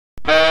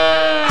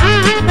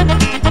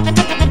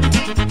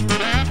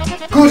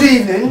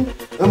evening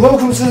and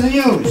welcome to the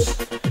news.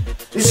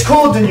 It's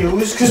called the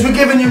news because we're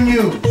giving you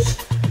news.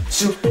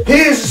 So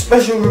here's a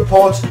special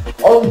report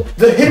on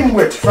the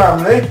Himwit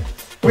family,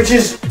 which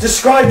is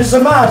described as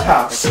a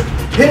madhouse.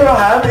 Here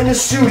I am in a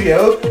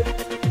studio,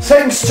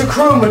 thanks to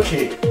chroma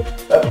key.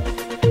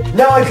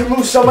 Now I can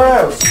move somewhere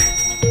else,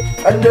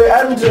 and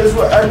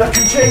I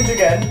can change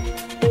again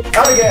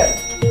and again.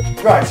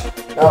 Right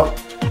now,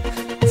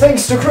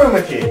 thanks to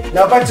chroma key.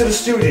 Now back to the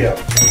studio.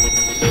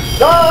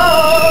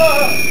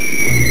 Ah!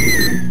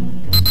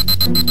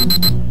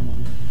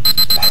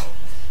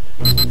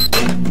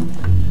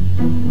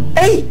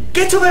 Hey,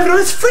 get up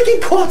everyone, it's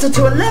freaking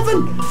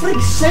 11:15!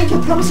 Frig's sake,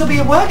 you promised to be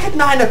at work at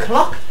 9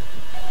 o'clock.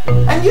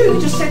 And you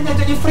just sitting there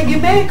doing your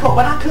frigging makeup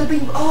when I could have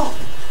been off.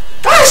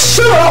 Ah,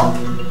 shut up!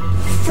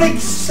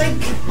 Frig's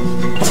sake.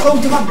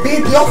 Told you I'd be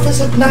at the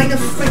office at 9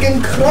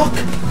 o'clock.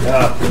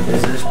 No,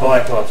 this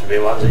boy called to me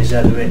once, he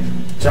said to me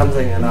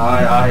something and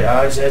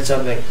I said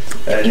something.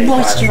 You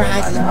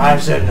moisturised. I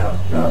said no.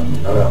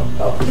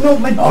 You know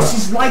my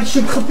boss's like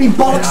should cut me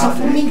bollocks off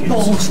with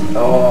meatballs.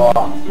 Oh,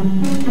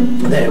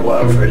 they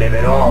work for a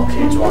living. All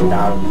kids want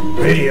now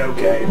video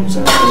games,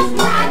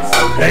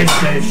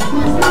 PlayStation,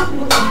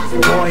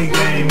 boy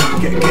game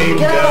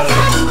girls,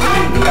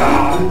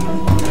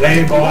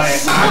 Playboy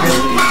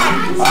magazine.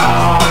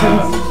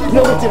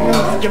 No, it's a real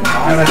I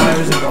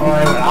was a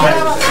boy.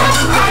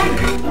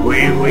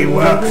 We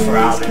work for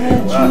our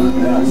living. We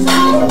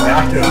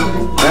have to.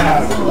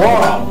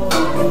 War.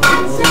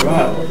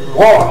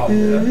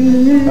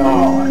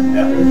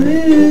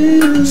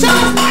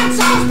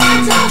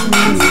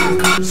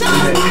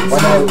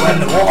 When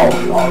the war's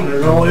on,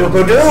 all you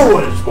can do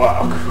is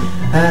work.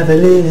 Have a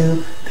little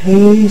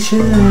patience.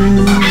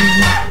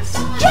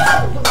 Joe!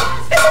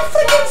 It's a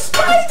freaking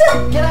spider!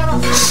 Get out of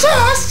here!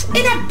 Sauce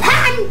in a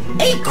pan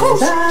equals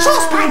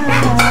saucepan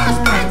now!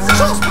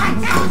 Saucepan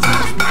now!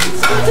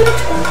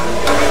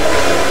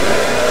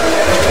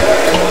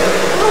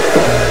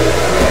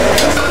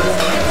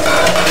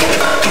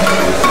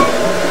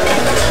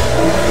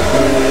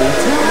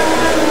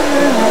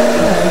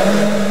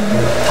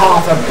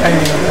 Half a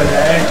penny per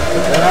day.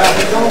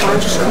 No man,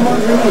 just come on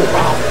really.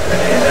 Half a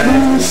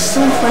penny. It's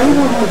so funny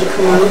when you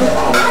come over.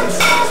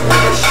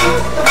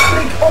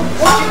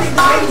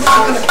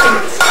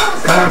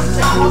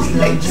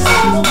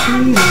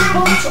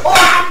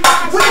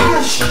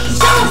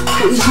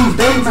 He's in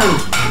bed, man.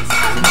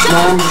 No,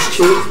 I'm just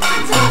cheap.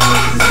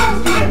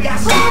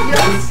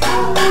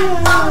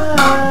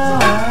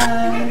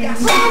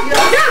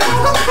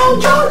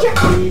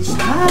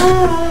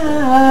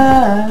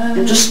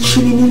 I'm just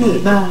chilling in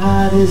it. My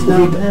heart is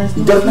no best.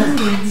 Don't man.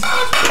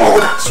 Oh,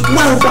 that's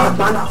well done,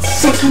 man. That's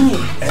sick, isn't it?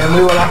 And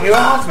we were like, you're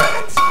half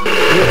minutes.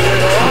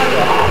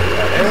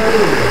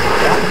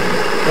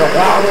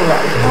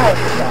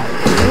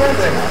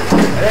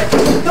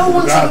 No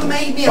one's ever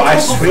made me a buy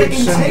proper sweets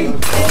freaking tea.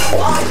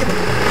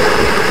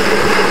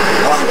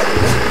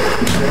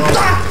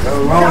 Go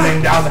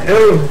rolling down the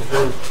hill,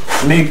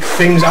 make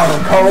things out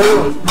of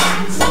coal.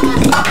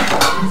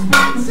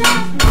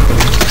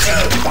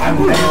 Bang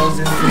nails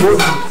in the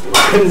wood,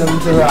 pin them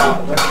to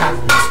the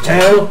cat's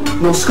tail.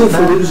 No school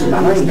for losers,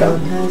 man. I ain't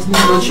going.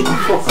 No shit can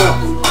fuck up.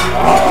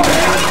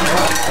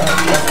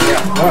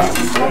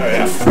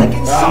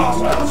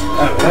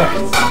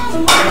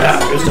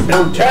 Just to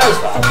build chairs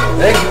for us, I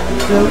think.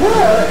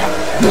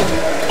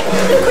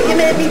 Look what you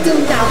made me do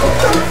now. For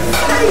God's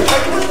sake, I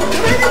wasn't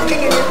doing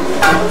anything in it.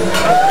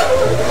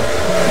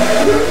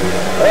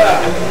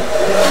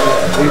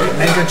 We could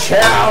make a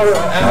chair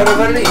out of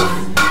a leaf.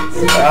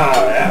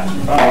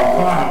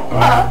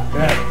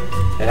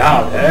 Now,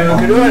 we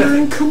can do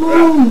anything. Come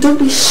on, don't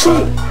be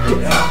sick. I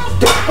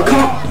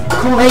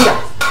can't hear you.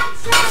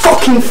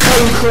 Fucking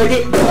phone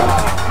credit.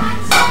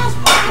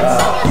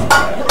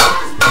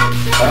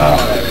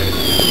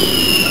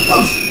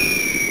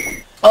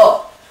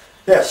 Oh,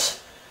 yes.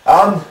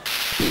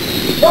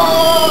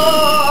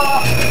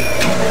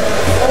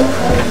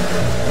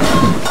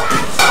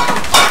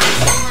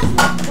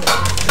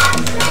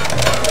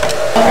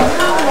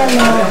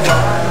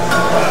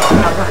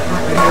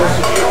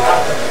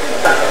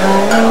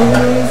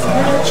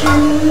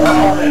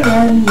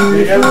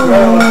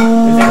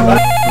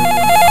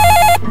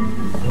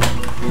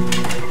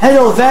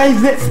 Hello there,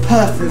 Ritz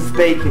Perfect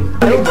speaking.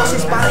 Hello, boss,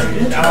 it's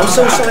Barry. I'm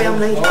so sorry I'm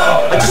late. I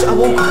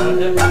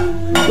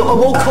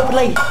woke up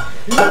late.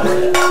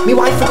 My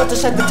wife forgot to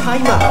set the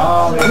timer.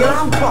 The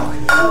alarm clock.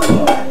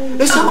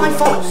 It's not my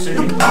fault.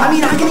 Look, I'm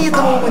in agony at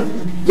the moment.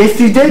 Yes,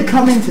 you did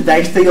come in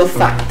today for your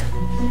fact.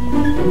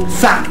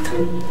 Fact.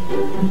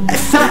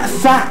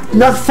 Fact.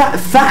 Not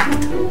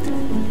fact.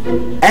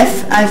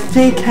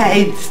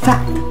 F-A-C-K,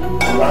 fact.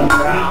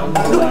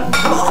 Look,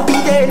 I'll be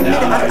there in a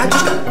minute.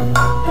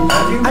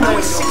 I know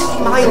it's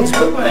 60 miles,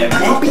 but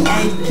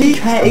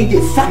F-A-C-K,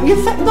 it's fact. Your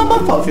fact, not my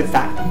fault if you're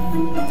fact.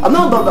 I'm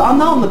not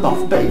on the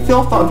boss, but it's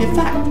your fault if you're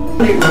fact.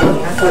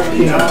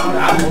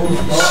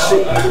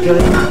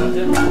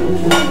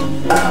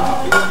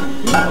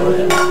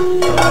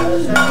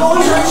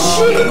 Boys and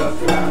shit!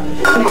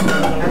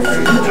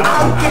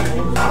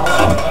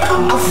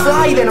 I'll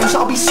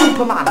I'll be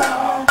Superman.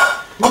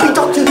 I'll be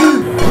Doctor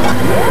Who.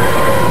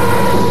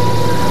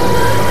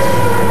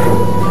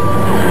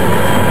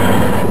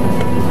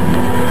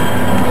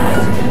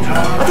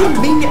 I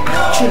didn't mean it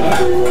actually.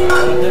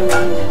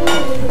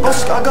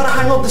 I gotta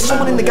hang up, there's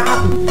someone in the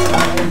garden.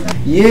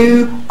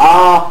 You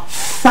are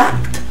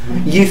fact.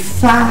 You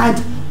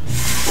fad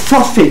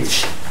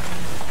sausage.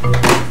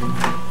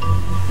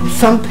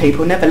 Some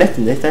people never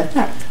listen to their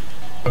fact.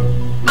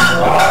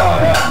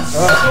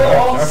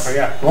 Don't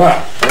forget.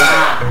 What?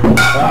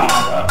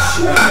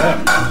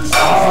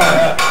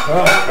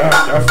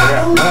 Don't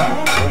forget.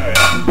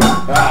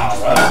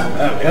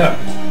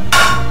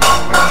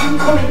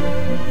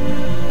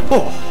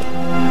 Oh,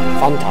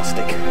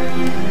 fantastic.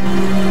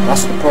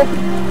 That's the problem.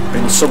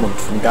 Been summoned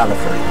from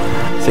Gallifrey.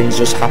 Things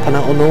just happen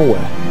out of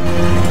nowhere.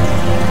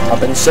 I've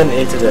been sent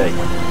here today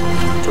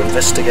to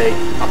investigate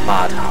a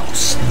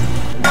madhouse.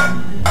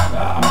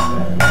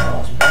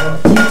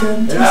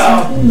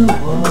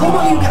 Come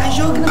on, you guys,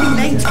 you're gonna be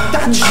late.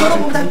 Dad, shut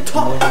up, Dad,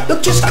 talk.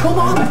 Look, just come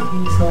on. That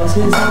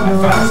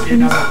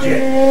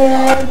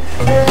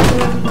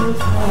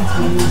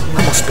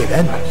must be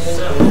them.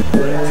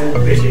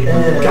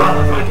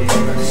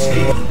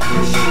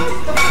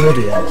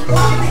 Bloody hell.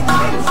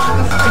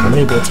 I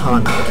may be a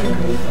time lord,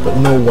 but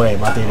no way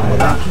am I dealing with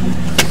that.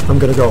 I'm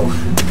gonna go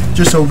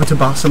just over to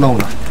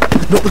Barcelona.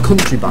 Not the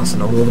country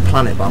Barcelona, or the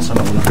planet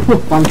Barcelona.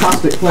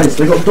 Fantastic place.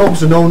 They got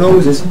dogs and no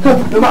noses.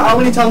 No matter how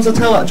many times I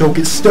tell that joke,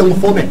 it's still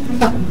funny.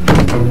 God,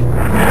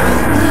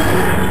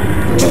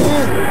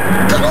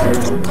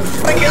 what the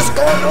frick is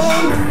going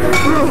on?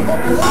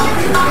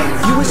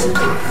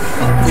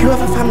 If you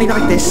have a family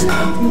like this,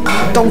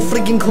 don't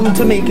friggin' come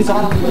to me, because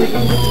I'll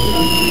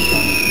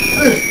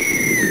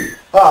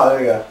there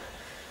we go.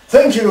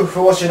 Thank you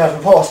for watching that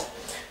report.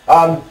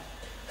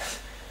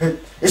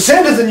 It's the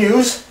end of the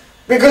news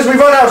because we've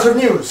run out of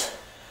news. It's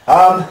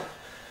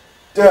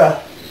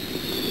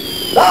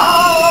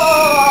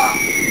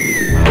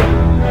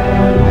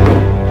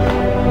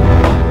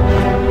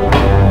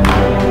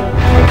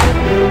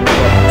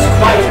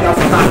quite enough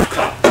of that.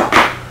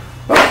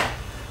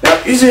 Now,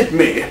 is it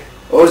me,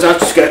 or has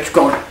that sketch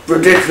gone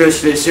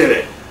ridiculously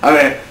silly? I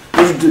mean,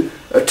 there's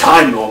a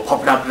Time Lord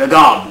popping up in the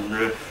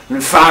garden,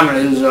 and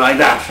families like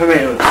that. I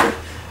mean,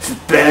 it's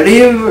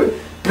barely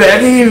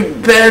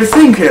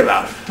thinking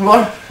about it.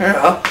 What?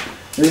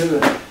 You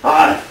know,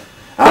 I'm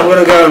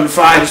gonna go and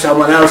find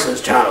someone else's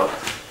channel.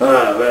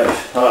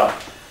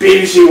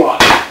 BBC One.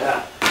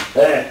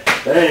 There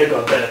you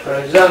go, better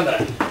put it on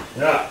there.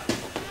 Yeah.